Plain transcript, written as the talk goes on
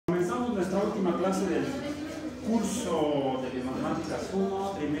nuestra última clase del curso de Biomatemáticas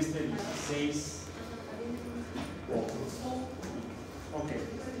I, trimestre 16. Ok.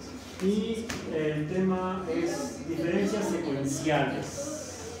 Y el tema es diferencias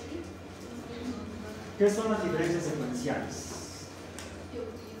secuenciales. ¿Qué son las diferencias secuenciales?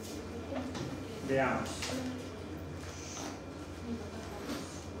 Veamos.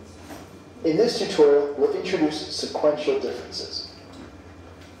 In this tutorial, we'll introduce sequential differences.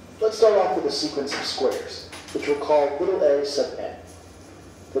 Let's start off with a sequence of squares, which we'll call little a sub n.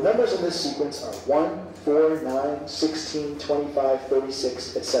 The numbers in this sequence are 1, 4, 9, 16, 25,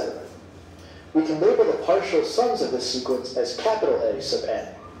 36, etc. We can label the partial sums of this sequence as capital A sub n.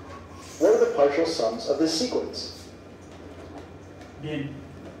 What are the partial sums of this sequence? Bien,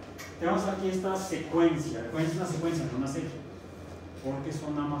 tenemos aquí esta secuencia. Es una secuencia, no una serie, porque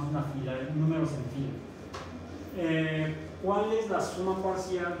son nada más una fila, números en fila. ¿Cuál es la suma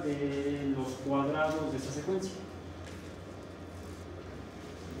parcial de los cuadrados de esta secuencia?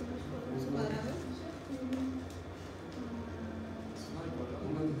 ¿Los cuadrados?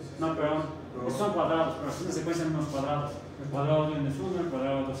 No, perdón, estos son cuadrados, pero es una secuencia de unos cuadrados. El cuadrado de 1 es 1, el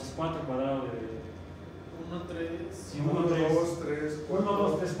cuadrado de 2 es 4, el cuadrado de 1, 3, 1, 2, 3, 4, 1,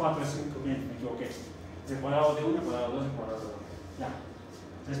 2, 3, 4, 5. Bien, me equivoqué. El cuadrado de 1, el cuadrado de 2, el cuadrado de 2. Ya.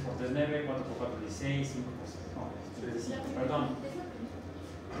 3 por 3, 9, 4 por 4, 16, 5 por 6. No, 35. Perdón.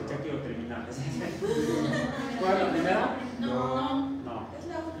 Ya quiero terminar. ¿Cuál es la primera? No. No. Es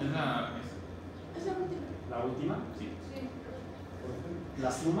la última. Es la última. ¿La última? Sí. Sí.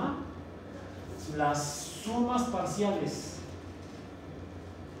 ¿La suma? Las sumas parciales.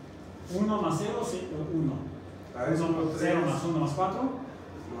 1 más 0, 1. Ah, es 0 3. más 1 más 4. No,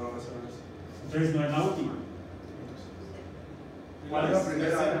 más o menos. Entonces no es la última. ¿Cuál es? La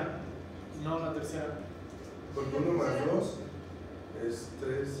primera. No, la tercera. Porque 1 más 2 es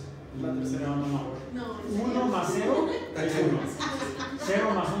 3. La tercera. No. No. 1 más 0 es 1.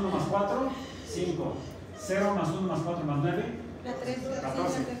 0 más 1 más 4, 5. 0 más 1 más 4 más 9, La 3.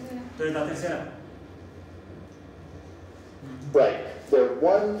 14. Entonces la tercera. Right. They're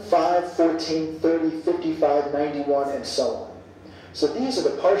 1, 5, 14, 30, 55, 91, and so on. So these are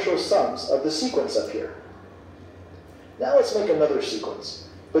the partial sums of the sequence up here. Now let's make another sequence.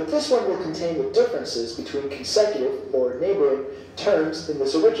 But this one will contain the differences between consecutive or neighboring terms in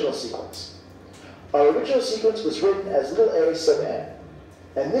this original sequence. Our original sequence was written as little a sub n.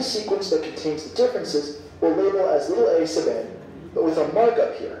 And this sequence that contains the differences we'll label as little a sub n, but with a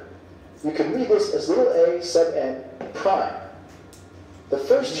markup here. You can read this as little a sub n prime. The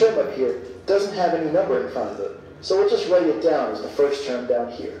first term up here doesn't have any number in front of it, so we'll just write it down as the first term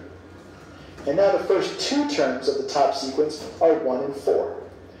down here. And now the first two terms of the top sequence are 1 and 4.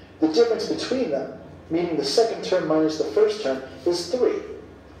 The difference between them, meaning the second term minus the first term, is 3.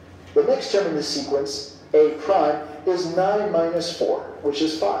 The next term in this sequence, a prime, is 9 minus 4, which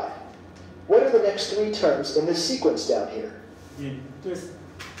is 5. What are the next three terms in this sequence down here? Bien, entonces,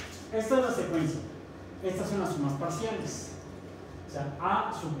 esta es la secuencia. Estas son las sumas parciales. O sea,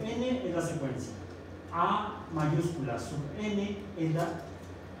 A sub n es la secuencia. A mayúscula sub n es la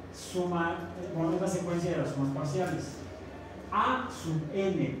suma, bueno, es la secuencia de las sumas parciales. A sub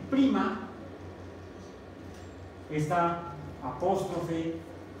n prima, esta apóstrofe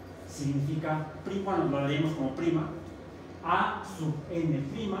significa prima, bueno, lo leemos como prima. A sub n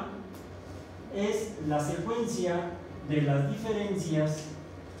prima es la secuencia de las diferencias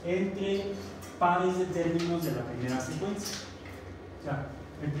entre pares de términos de la primera secuencia. O sea,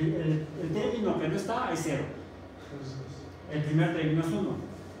 el término que no está es 0. El primer término es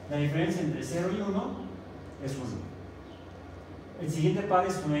 1. La diferencia entre 0 y 1 es 1. El siguiente par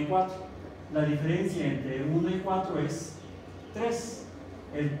es 1 y 4. La diferencia entre 1 y 4 es 3.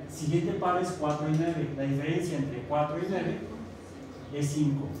 El siguiente par es 4 y 9. La diferencia entre 4 y 9 es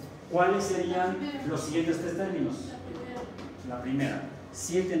 5. ¿Cuáles serían los siguientes tres términos? La primera,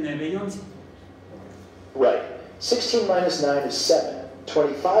 7, 9 y 11. Right. 16 minus 9 is 7.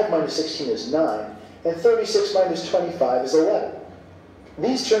 25 minus 16 is 9. And 36 minus 25 is 11.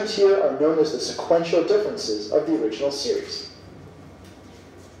 These terms here are known as the sequential differences of the original series.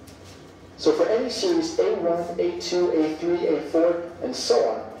 So for any series A1, A2, A3, A4, and so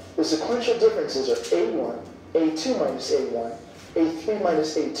on, the sequential differences are A1, A2 minus A1, A3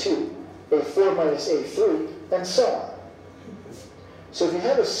 minus A2, A4 minus A3, and so on. So if you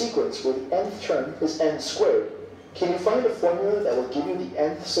have a sequence where the nth term is n squared, can you find a formula that will give you the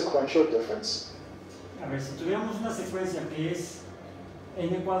nth sequential difference? A ver, si tuviéramos una secuencia que es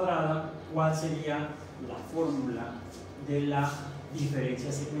n cuadrada, ¿cuál sería la fórmula de la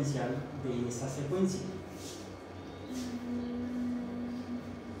diferencia secuencial de esa secuencia?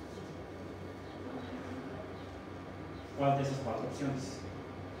 ¿Cuál de esas cuatro opciones?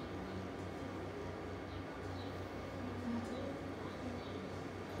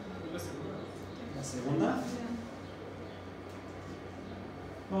 La segunda. La segunda.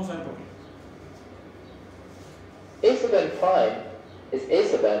 Vamos a ver por qué. A sub n prime is a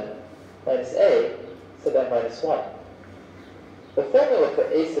sub n minus a sub n minus 1. The formula for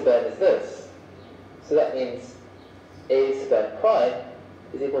a sub n is this. So that means a sub n prime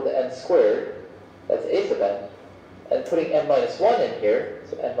is equal to n squared, that's a sub n, and putting n minus 1 in here,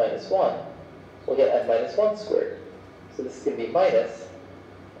 so n minus 1, we'll get n minus 1 squared. So this is going to be minus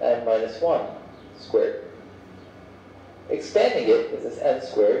n minus 1 squared. Expanding it is this n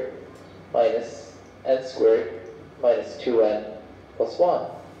squared minus n squared minus 2n plus 1.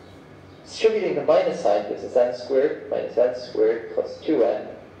 Distributing the minus sign gives us n squared minus n squared plus 2n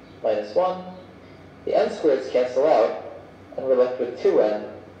minus 1. The n squareds cancel out, and we're left with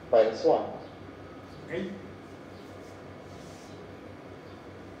 2n minus 1. Okay.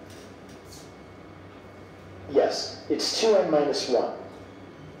 Yes, it's 2n minus 1.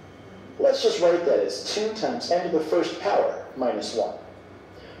 Let's just write that as 2 times n to the first power minus 1.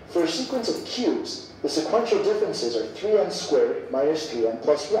 For a sequence of cubes, the sequential differences are 3n squared minus 3n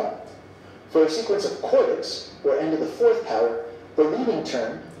plus 1. For a sequence of quartics, or n to the fourth power, the leading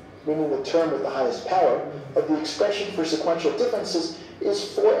term, meaning the term with the highest power, of the expression for sequential differences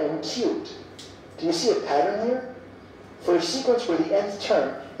is 4n cubed. Do you see a pattern here? For a sequence where the nth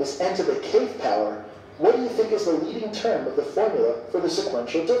term is n to the kth power, what do you think is the leading term of the formula for the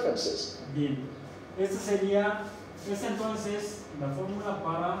sequential differences? Bien, esta es entonces la fórmula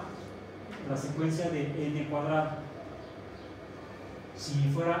para la secuencia de n cuadrado. Si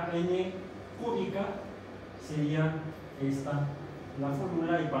fuera n cúbica, sería esta la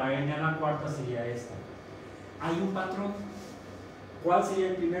fórmula, y para n a la cuarta sería esta. Hay un patrón. ¿Cuál sería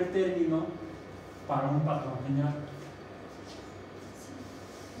el primer término para un patrón general?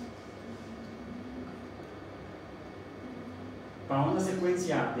 Para una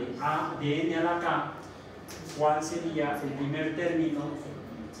secuencia de n a la k, ¿cuál sería el primer término?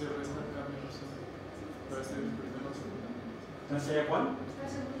 Se resta acá menos 1. Para ser el primero o segundo. ¿Entonces sería cuál?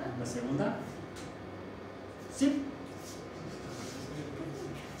 ¿La segunda? Sí.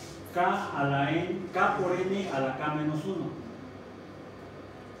 K por n a la k menos 1.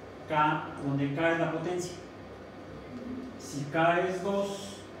 K, donde k es la potencia. Si k es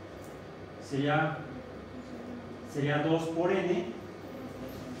 2, sería 2 por n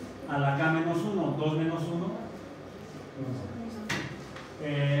a la k menos 1. 2 menos 1.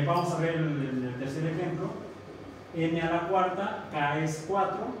 Vamos a ver el tercer ejemplo. N a la cuarta, k es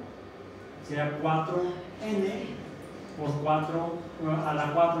 4. Sería 4n por 4 a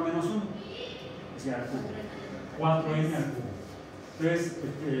la 4 menos 1. Sería al cubo. 4n al cubo. Entonces,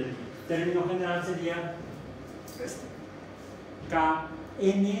 el término general sería este.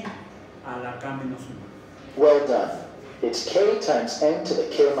 Kn a la k menos 1. Well done. It's k times n to the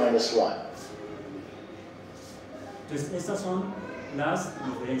k minus 1. Entonces, estas son las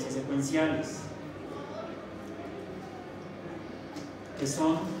diferencias secuenciales, que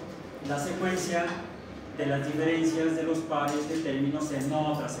son la secuencia de las diferencias de los pares de términos en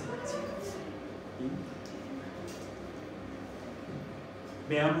otra secuencia. ¿Sí?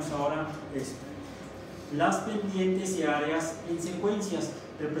 Veamos ahora esto. Las pendientes y áreas en secuencias.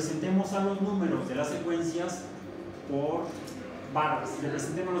 Representemos a los números de las secuencias por barras.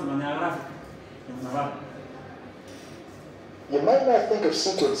 Representémoslos de manera gráfica, en una barra. You might not think of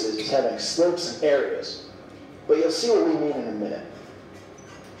sequences as having slopes and areas, but you'll see what we mean in a minute.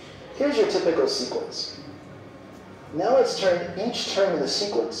 Here's your typical sequence. Now let's turn each term in the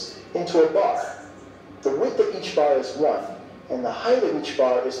sequence into a bar. The width of each bar is 1, and the height of each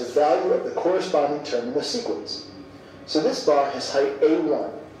bar is the value of the corresponding term in the sequence. So this bar has height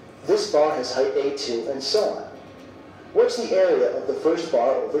A1, this bar has height A2, and so on. What's the area of the first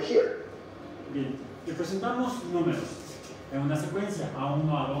bar over here? Bien, representamos números en una secuencia A1,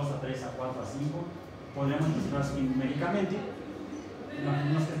 A2, A3, A4, A5. Podríamos representarlos numéricamente.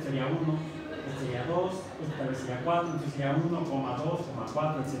 Imaginemos que este sería 1, este sería 2, este tal vez sería 4, entonces sería 1, 2,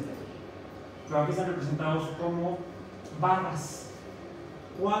 4, etc. Pero aquí están representados como barras.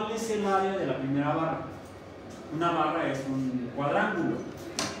 ¿Cuál es el área de la primera barra? Una barra es un cuadrángulo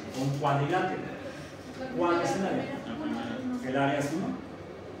o un cuadrilátero. ¿Cuál es el área? El área es 1.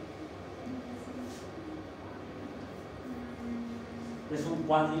 Es un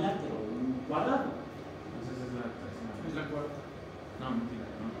cuadrilátero, un cuadrado. Entonces es la tercera. Es la cuarta. No, mentira,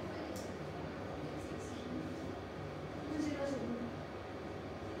 no.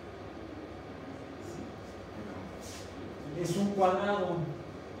 Es un cuadrado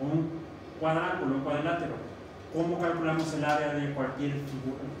o un cuadrángulo, un cuadrilátero. ¿Cómo calculamos el área de cualquier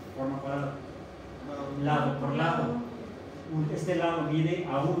forma cuadrada? Lado por lado. Este lado mide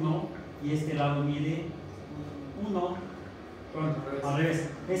a 1 y este lado mide 1. Perdón, al revés.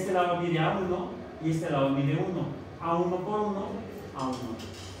 Este lado mide a 1 y este lado mide 1. A 1 por 1, a 1.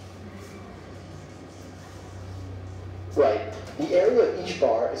 Right. The area of each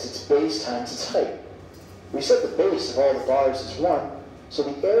bar is its base times its height. We said the base of all the bars is 1, so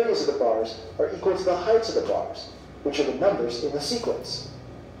the areas of the bars are equal to the heights of the bars, which are the numbers in the sequence.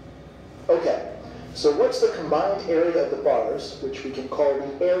 Okay, so what's the combined area of the bars, which we can call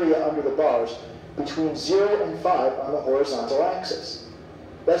the area under the bars, between 0 and 5 on the horizontal axis?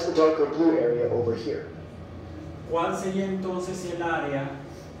 That's the darker blue area over here. ¿Cuál sería entonces el área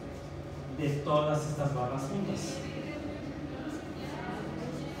de todas estas barras juntas?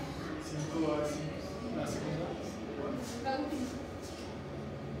 5 a 5.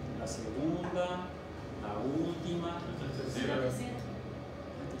 La segunda, la última, la tercera.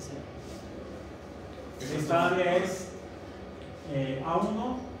 Esta área es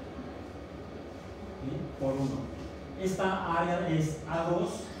A1 por 1. Esta área es A2.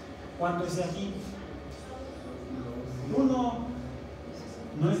 ¿Cuánto es aquí? 1.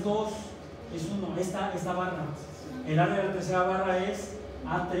 No es 2, es 1. Esta barra. El área de la tercera barra es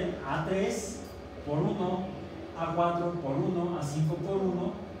A3 por 1, A4 por 1, A5 por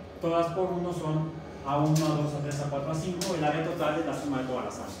 1. Todas por 1 son A1, A2, A3, A4, A5. El área total es la suma de todas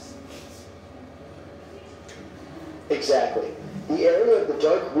las áreas. Exactly. The area of the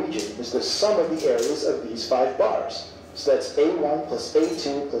dark region is the sum of the areas of these 5 bars. So that's A1 plus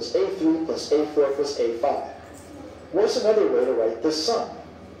A2 plus A3 plus A4 plus A5. What's another way to write this sum?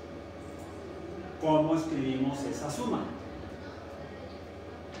 ¿Cómo escribimos esa suma?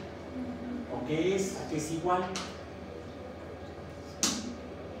 ¿O qué es? ¿A qué es igual?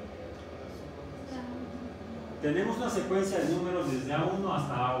 Tenemos una secuencia de números desde A1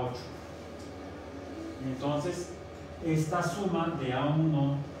 hasta A8. Entonces, esta suma de A1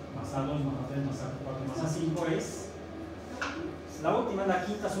 más A2 más A3 más A4 más A5 es la última, la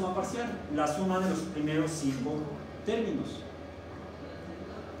quinta suma parcial, la suma de los primeros 5 términos.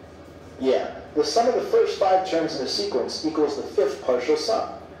 Yeah, the sum of the first 5 terms in the sequence equals the 5th partial sum,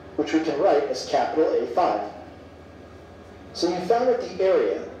 which we can write as capital A5. So you found that the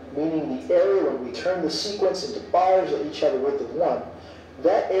area, meaning the area when we turn the sequence into bars that each have a width of 1,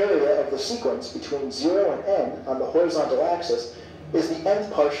 that area of the sequence between 0 and n on the horizontal axis is the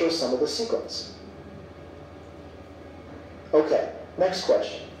nth partial sum of the sequence. Okay, next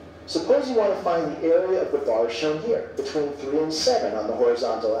question. Suppose you want to find the area of the bars shown here, between 3 and 7 on the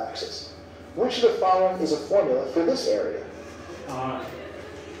horizontal axis. Which of the following is a formula for this area?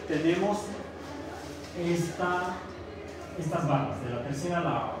 Tenemos estas barras, de la tercera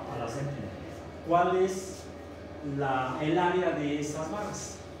a la séptima. ¿Cuál es el área de esas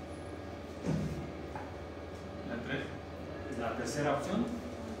barras? La 3. La tercera opción.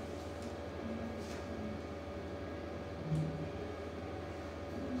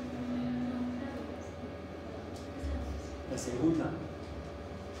 La segunda.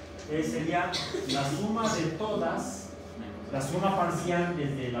 Sería la suma de todas, la suma parcial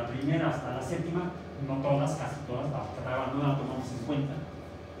desde la primera hasta la séptima, no todas, casi todas, no la tomamos en cuenta,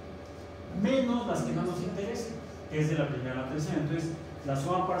 menos las que no nos interesen, que es de la primera a la tercera. Entonces, la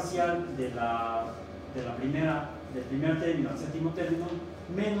suma parcial del primer término al séptimo término,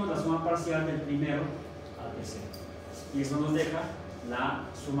 menos la suma parcial del primero al tercero. Y eso nos deja la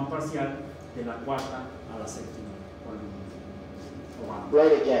suma parcial de la cuarta a la séptima.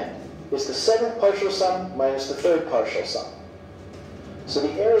 Right again. It's the 7th partial sum minus the 3rd partial sum. So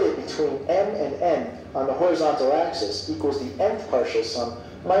the area between m and n on the horizontal axis equals the nth partial sum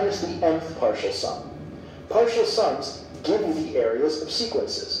minus the nth partial sum. Partial sums give you the areas of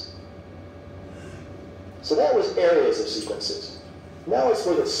sequences. So that was areas of sequences. Now let's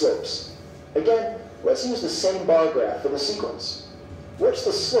look at slopes. Again, let's use the same bar graph for the sequence. What's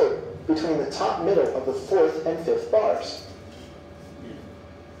the slope between the top middle of the 4th and 5th bars?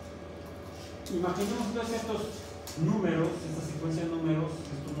 Imaginemos entonces estos números, esta secuencia de números,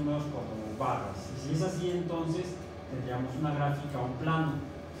 estos números como barras. Y si es así, entonces tendríamos una gráfica, un plano.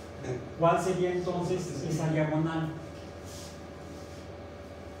 ¿Cuál sería entonces esa diagonal?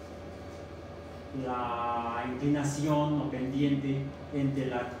 La inclinación o pendiente entre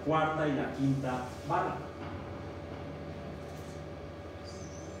la cuarta y la quinta barra.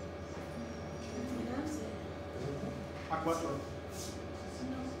 A4.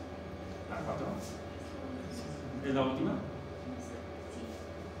 ¿Es la última?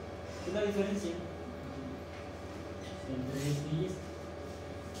 ¿Qué es la diferencia entre este y este?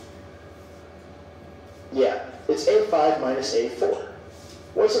 Yeah, It's A5 minus A4.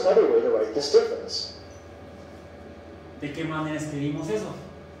 What's another way to write this difference? ¿De qué manera escribimos eso?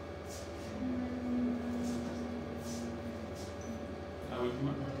 La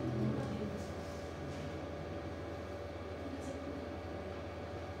última.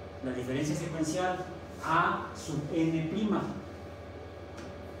 La diferencia secuencial A sub n',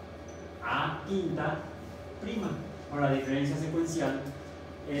 A quinta prima. Ahora la diferencia secuencial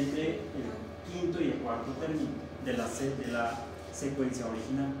entre el quinto y el cuarto término de la secuencia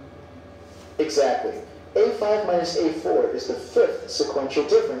original. Exactly. A5 minus A4 is the fifth sequential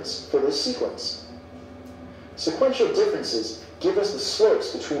difference for this sequence. Sequential differences give us the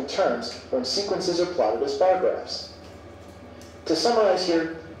slopes between terms when sequences are plotted as bar graphs. To summarize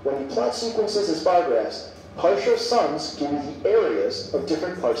here, when you plot sequences as bar graphs, partial sums give you the areas of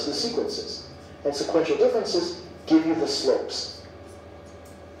different parts of the sequences, and sequential differences give you the slopes.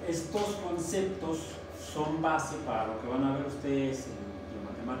 Estos conceptos son base para lo que van a ver ustedes en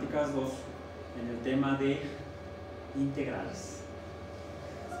Biomatemáticas II en el tema de integrales.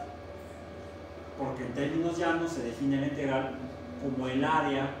 Porque en términos llanos se define la integral como el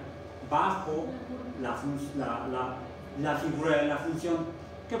área bajo la figura de la función,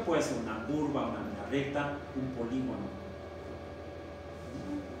 que puede ser una curva, una línea recta, un polígono.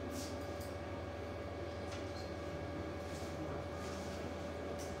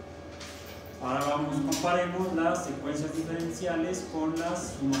 Ahora comparemos las secuencias diferenciales con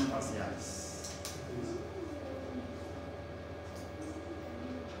las sumas parciales.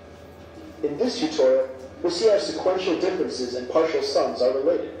 In this tutorial, we'll see how sequential differences and partial sums are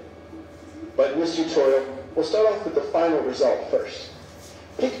related. But in this tutorial, we'll start off with the final result first.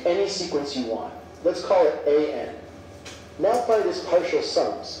 Pick any sequence you want. Let's call it AN. Now find its partial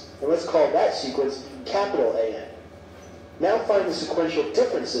sums, and let's call that sequence capital AN. Now find the sequential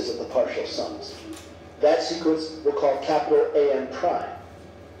differences of the partial sums. That sequence we'll call capital AN prime.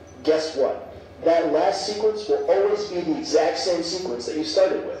 Guess what? That last sequence will always be the exact same sequence that you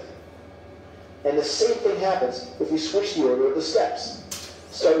started with. And the same thing happens if we switch the order of the steps.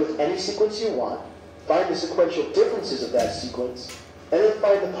 Start with any sequence you want, find the sequential differences of that sequence, and then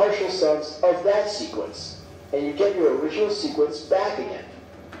find the partial sums of that sequence. And you get your original sequence back again.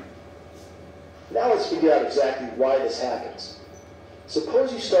 Now let's figure out exactly why this happens.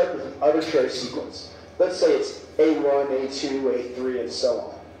 Suppose you start with an arbitrary sequence. Let's say it's A1, A2, A3, and so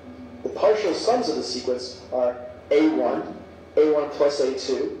on. The partial sums of the sequence are A1, A1 plus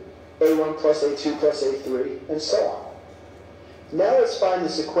A2, A1 plus A2 plus A3, and so on. Now let's find the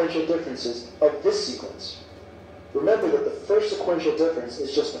sequential differences of this sequence. Remember that the first sequential difference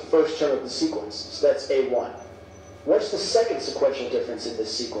is just the first term of the sequence, so that's A1. What's the second sequential difference in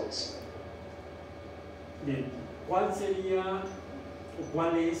this sequence? Bien, ¿cuál sería o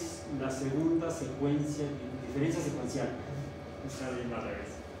cuál es la segunda secuencia, diferencia secuencial? Está bien al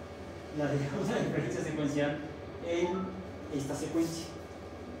revés. La segunda diferencia secuencial en esta secuencia.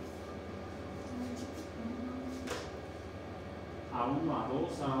 A1, A2,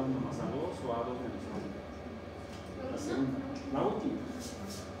 A1 más A2 o A2 menos A1. La segunda, la última.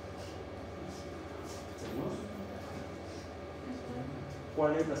 ¿Seguros?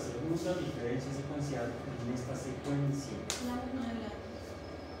 ¿Cuál es la segunda diferencia secuencial en esta secuencia? La primera.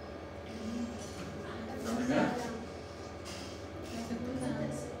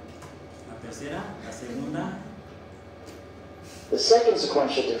 La tercera, la segunda. The second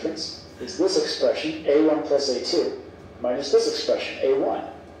sequential difference is this expression, A1 plus A2, minus this expression, A1.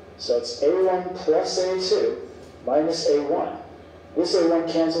 So it's A1 plus A2 minus A1. This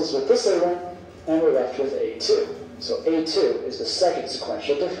A1 cancels with this A1, and we're left with A2. So A2 is the second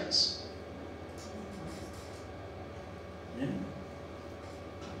sequential difference. Bien.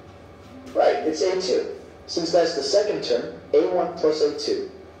 Right, it's A2. Since that's the second term, A1 plus A2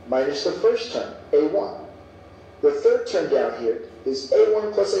 minus the first term, A1. The third term down here is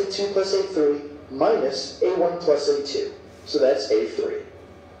A1 plus A2 plus A3 minus A1 plus A2. So that's A3.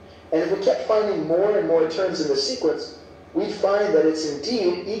 And if we kept finding more and more terms in the sequence, we'd find that it's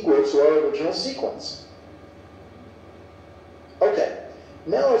indeed equal to our original sequence. Okay,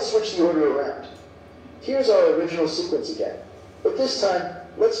 now let's switch the order around. Here's our original sequence again. But this time,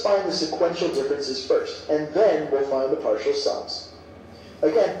 let's find the sequential differences first, and then we'll find the partial sums.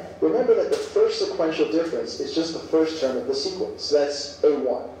 Again, remember that the first sequential difference is just the first term of the sequence. So that's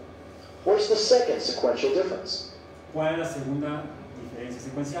A1. What's the second sequential difference? ¿Cuál es la segunda diferencia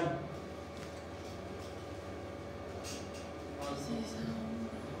secuencial?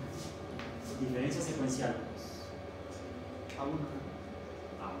 Diferencia secuencial. A1.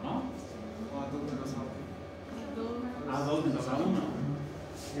 A1. O A2 menos A1. A2 menos A1.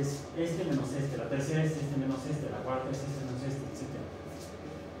 es este menos este, la tercera es este menos este, la cuarta es este menos este, etc.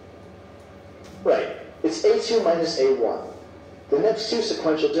 Right. It's A2 minus A1. The next two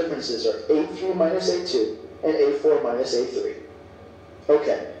sequential differences are A3 minus A2 and A4 minus A3.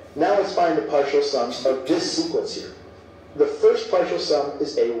 Okay, now let's find the partial sums of this sequence here. The first partial sum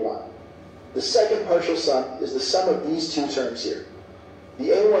is A1. The second partial sum is the sum of these two terms here. The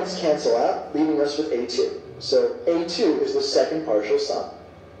A1s cancel out, leaving us with A2. So A2 is the second partial sum.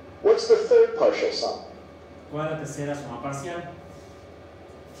 What's the third partial sum? ¿Cuál es la tercera suma parcial?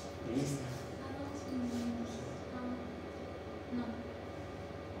 De esta.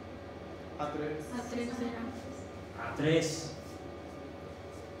 A3. A3.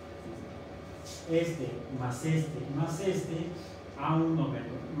 Este más este, A1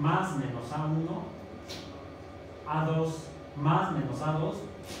 más menos A1, A2 más menos A2,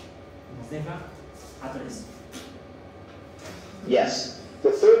 nos deja A3. Yes,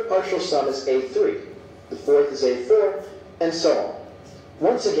 the third partial sum is A3, the fourth is A4, and so on.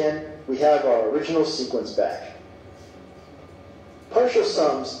 Once again, we have our original sequence back. Partial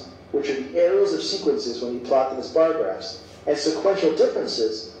sums, which are the arrows of sequences when you plot them as bar graphs, and sequential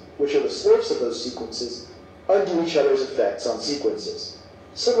differences, which are the slopes of those sequences, undo each other's effects on sequences,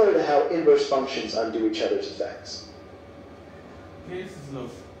 similar to how inverse functions undo each other's effects. ¿Qué es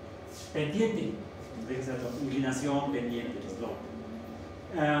slope? Pendiente, exacto, inclinación pendiente, slope.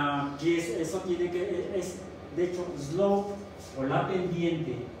 Que eso tiene que, es de hecho slope o la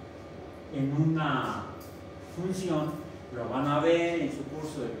pendiente en una función, lo van a ver en su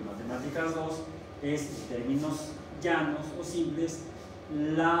curso de Biomatemáticas II, es en términos llanos o simples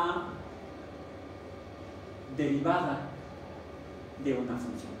la derivada de una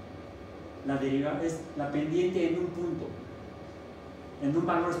función. La derivada es la pendiente en un punto, en un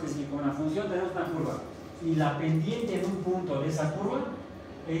valor específico de una función. Tenemos una curva y la pendiente en un punto de esa curva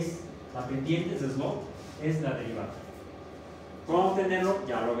es la pendiente de slope, es la derivada. ¿Cómo obtenerlo?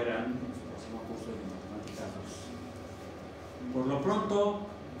 Ya lo verán en su próximo curso de Biomatemáticas II. Por lo pronto,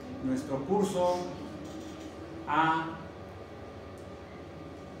 nuestro curso ha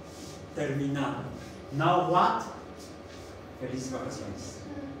terminado. Now what? Felices vacaciones.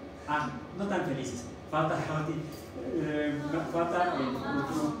 No tan felices. Falta el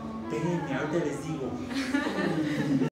último. Ahorita les digo.